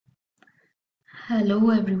Hello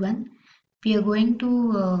everyone. We are going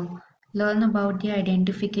to learn about the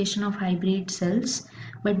identification of hybrid cells.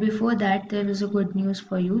 But before that, there is a good news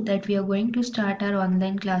for you that we are going to start our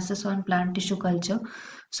online classes on plant tissue culture.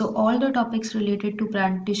 So all the topics related to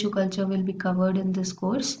plant tissue culture will be covered in this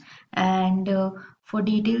course. And for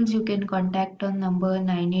details, you can contact on number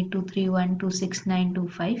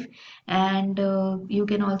 9823126925. And you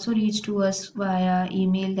can also reach to us via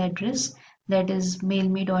email address, that is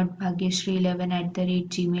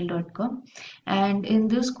mailme.bhagyashree11@gmail.com. And in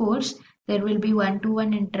this course there will be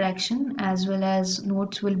one-to-one interaction as well as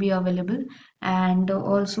notes will be available, and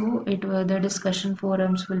also the discussion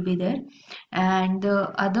forums will be there. And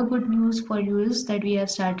the other good news for you is that we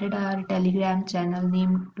have started our Telegram channel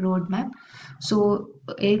named Roadmap. So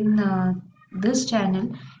in this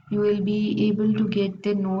channel you will be able to get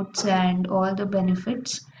the notes and all the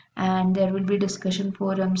benefits, and there will be discussion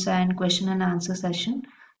forums and question and answer session.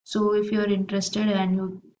 So if you're interested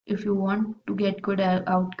and if you want to get good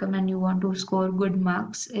outcome and you want to score good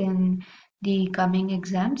marks in the coming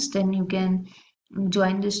exams, then you can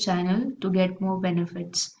join this channel to get more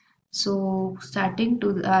benefits. So coming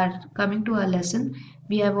to our lesson,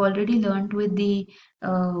 we have already learned with the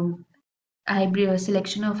hybrid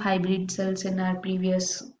selection of hybrid cells in our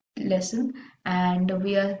previous lesson, and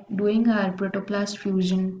we are doing our protoplast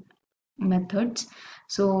fusion methods.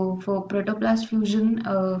 So for protoplast fusion,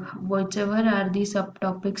 whichever are the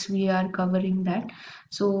subtopics, we are covering that.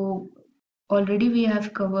 So already we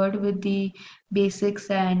have covered with the basics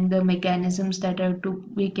and the mechanisms that are to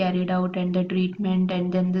be carried out and the treatment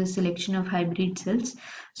and then the selection of hybrid cells.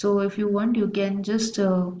 So if you want, you can just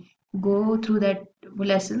go through that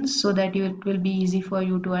lessons so that it will be easy for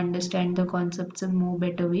you to understand the concepts in more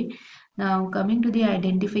better way. Now coming to the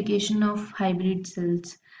identification of hybrid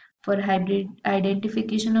cells. For hybrid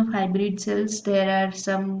identification of hybrid cells, there are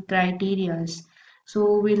some criterias.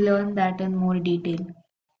 So we'll learn that in more detail.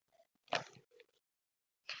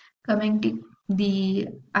 Coming to the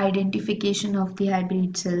identification of the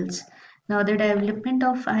hybrid cells. Now, the development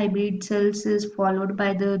of hybrid cells is followed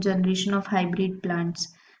by the generation of hybrid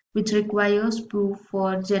plants, which requires proof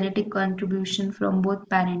for genetic contribution from both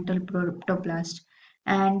parental protoplast.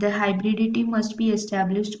 And the hybridity must be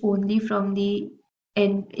established only from the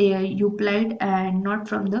euploid and not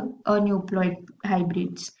from the aneuploid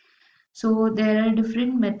hybrids. So there are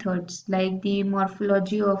different methods like the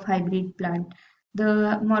morphology of hybrid plant.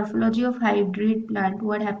 The morphology of hybrid plant,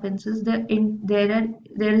 what happens is there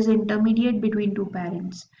is intermediate between two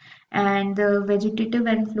parents, and the vegetative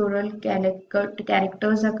and floral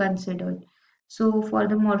characters are considered. So for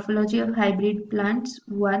the morphology of hybrid plants,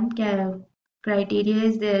 criteria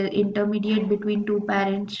is the intermediate between two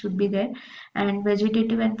parents should be there, and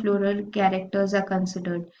vegetative and floral characters are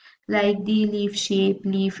considered, like the leaf shape,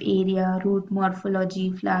 leaf area, root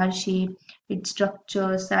morphology, flower shape, its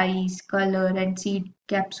structure, size, color, and seed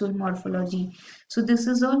capsule morphology. So this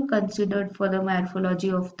is all considered for the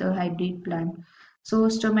morphology of the hybrid plant. So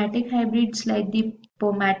stomatic hybrids like the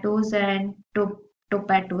pomatos and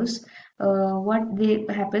topatos, what they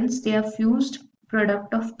happens, they are fused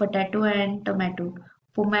product of potato and tomato,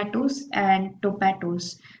 pomatos and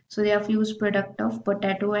topatos. So they are fused product of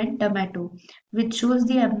potato and tomato, which shows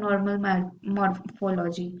the abnormal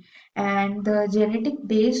morphology. And the genetic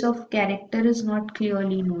base of character is not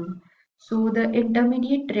clearly known. So the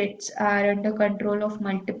intermediate traits are under control of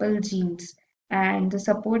multiple genes, and the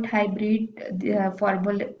support hybrid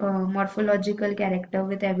morphological character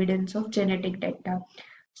with evidence of genetic data.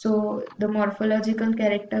 So the morphological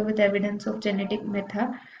character with evidence of genetic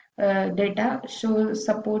data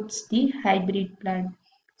supports the hybrid plant.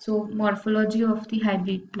 So morphology of the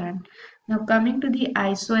hybrid plant. Now coming to the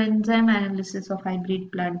isoenzyme analysis of hybrid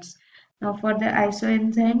plants. Now for the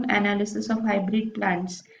isoenzyme analysis of hybrid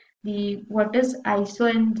plants, the what is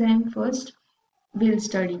isoenzyme first? We'll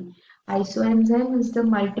study. Isoenzyme is the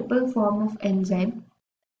multiple form of enzyme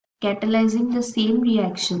catalyzing the same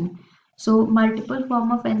reaction. So multiple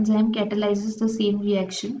form of enzyme catalyzes the same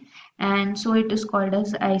reaction, and so it is called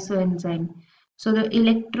as isoenzyme. So the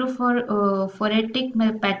electrophoretic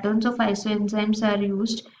patterns of isoenzymes are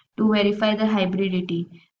used to verify the hybridity.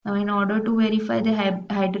 Now in order to verify the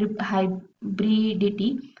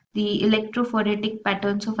hybridity, the electrophoretic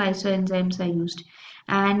patterns of isoenzymes are used.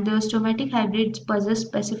 And the stomatic hybrids possess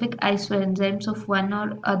specific isoenzymes of one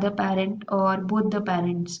or other parent or both the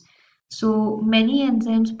parents. So many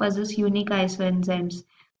enzymes possess unique isoenzymes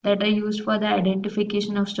that are used for the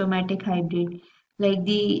identification of stomatic hybrid, like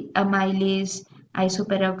the amylase,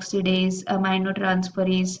 isoperoxidase,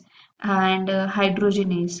 aminotransferase, and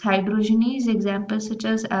hydrogenase. Hydrogenase examples such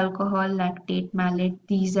as alcohol, lactate, malate,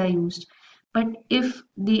 these are used. But if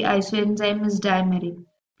the isoenzyme is dimeric,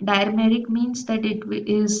 dimeric means that it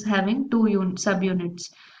is having two subunits.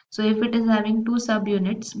 So if it is having two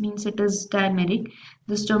subunits, means it is dimeric.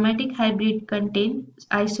 The stomatic hybrid contains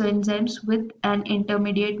isoenzymes with an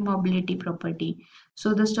intermediate mobility property.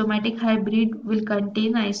 So the stomatic hybrid will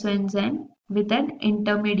contain isoenzyme with an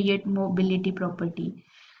intermediate mobility property.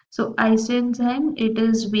 So isoenzyme, it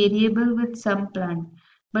is variable with some plant,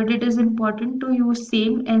 but it is important to use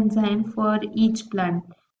same enzyme for each plant,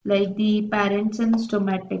 like the parents and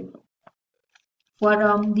stomatic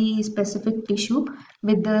from the specific tissue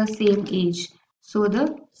with the same age. So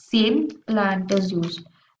the same plant is used.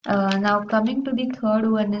 Now coming to the third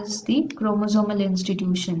one is the chromosomal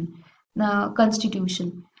institution. Now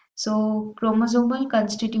constitution. So chromosomal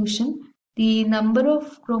constitution, the number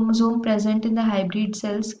of chromosome present in the hybrid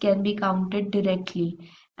cells can be counted directly,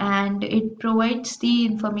 and it provides the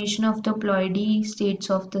information of the ploidy states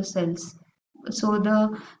of the cells. So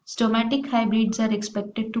the stomatic hybrids are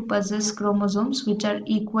expected to possess chromosomes which are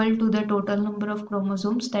equal to the total number of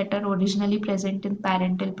chromosomes that are originally present in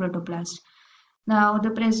parental protoplast. Now,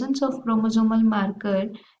 the presence of chromosomal marker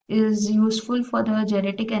is useful for the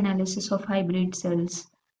genetic analysis of hybrid cells.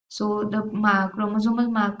 So, the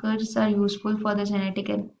chromosomal markers are useful for the genetic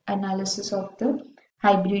analysis of the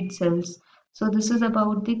hybrid cells. So, this is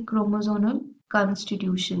about the chromosomal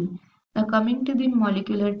constitution. Now, coming to the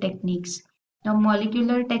molecular techniques. Now,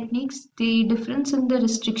 molecular techniques, the difference in the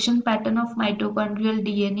restriction pattern of mitochondrial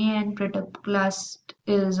DNA and protoplast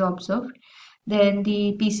is observed. Then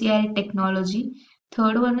the PCI technology.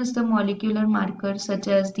 Third one is the molecular markers such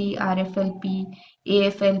as the RFLP,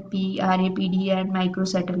 AFLP, RAPD, and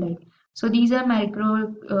microsatellite. So these are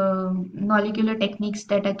molecular techniques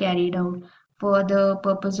that are carried out for the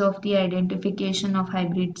purpose of the identification of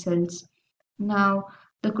hybrid cells. Now,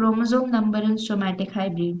 the chromosome number in stomatic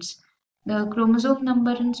hybrids. The chromosome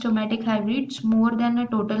number in stomatic hybrids more than a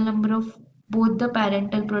total number of both the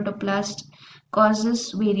parental protoplast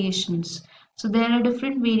causes variations. So there are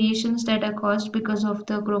different variations that are caused because of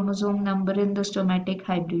the chromosome number in the stomatic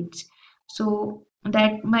hybrids. So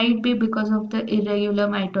that might be because of the irregular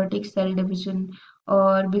mitotic cell division,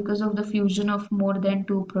 or because of the fusion of more than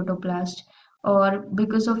two protoplasts, or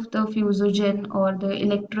because of the fusogen or the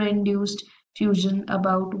electro-induced fusion.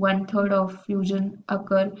 About one third of fusion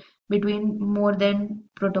occur between more than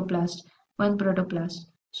one protoplast.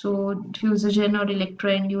 So fusogen or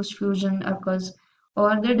electro-induced fusion occurs,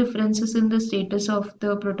 or the differences in the status of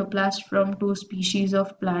the protoplast from two species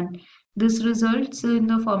of plant. This results in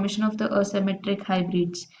the formation of the asymmetric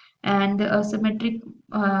hybrids, and the asymmetric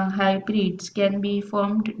hybrids can be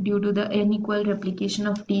formed due to the unequal replication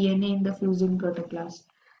of DNA in the fusing protoplast.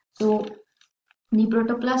 So the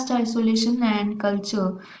protoplast isolation and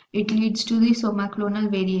culture, it leads to the somaclonal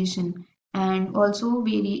variation, and also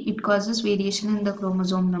it causes variation in the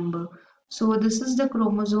chromosome number. So this is the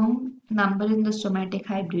chromosome number in the stomatic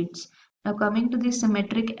hybrids. Now coming to the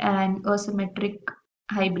symmetric and asymmetric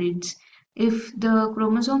hybrids. If the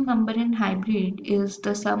chromosome number in hybrid is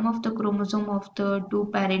the sum of the chromosome of the two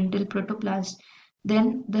parental protoplasts,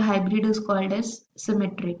 then the hybrid is called as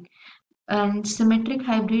symmetric, and symmetric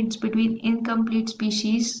hybrids between incomplete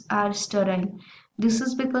species are sterile. This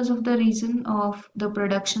is because of the reason of the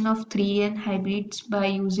production of 3n hybrids by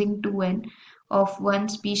using 2n of one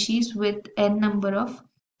species with n number of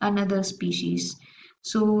another species.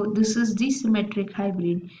 So this is the symmetric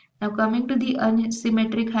hybrid. Now coming to the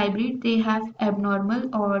unsymmetric hybrid, they have abnormal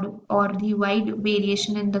or the wide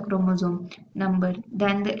variation in the chromosome number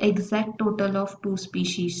than the exact total of two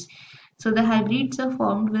species. So the hybrids are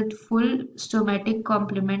formed with full stomatic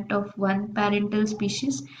complement of one parental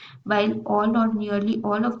species, while all or nearly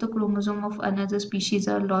all of the chromosome of another species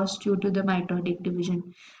are lost due to the mitotic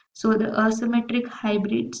division. So the asymmetric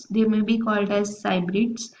hybrids, they may be called as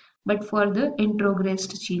hybrids, but for the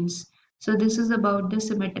introgressed genes. So this is about the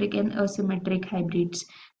symmetric and asymmetric hybrids.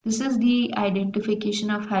 This is the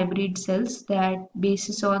identification of hybrid cells, that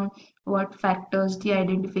basis on what factors the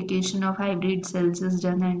identification of hybrid cells is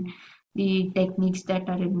done, and the techniques that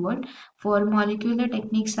are involved. For molecular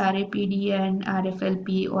techniques, RAPD and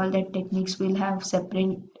RFLP, all that techniques will have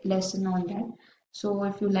separate lesson on that. So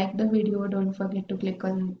if you like the video, don't forget to click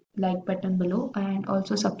on like button below and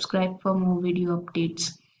also subscribe for more video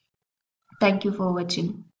updates. Thank you for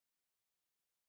watching.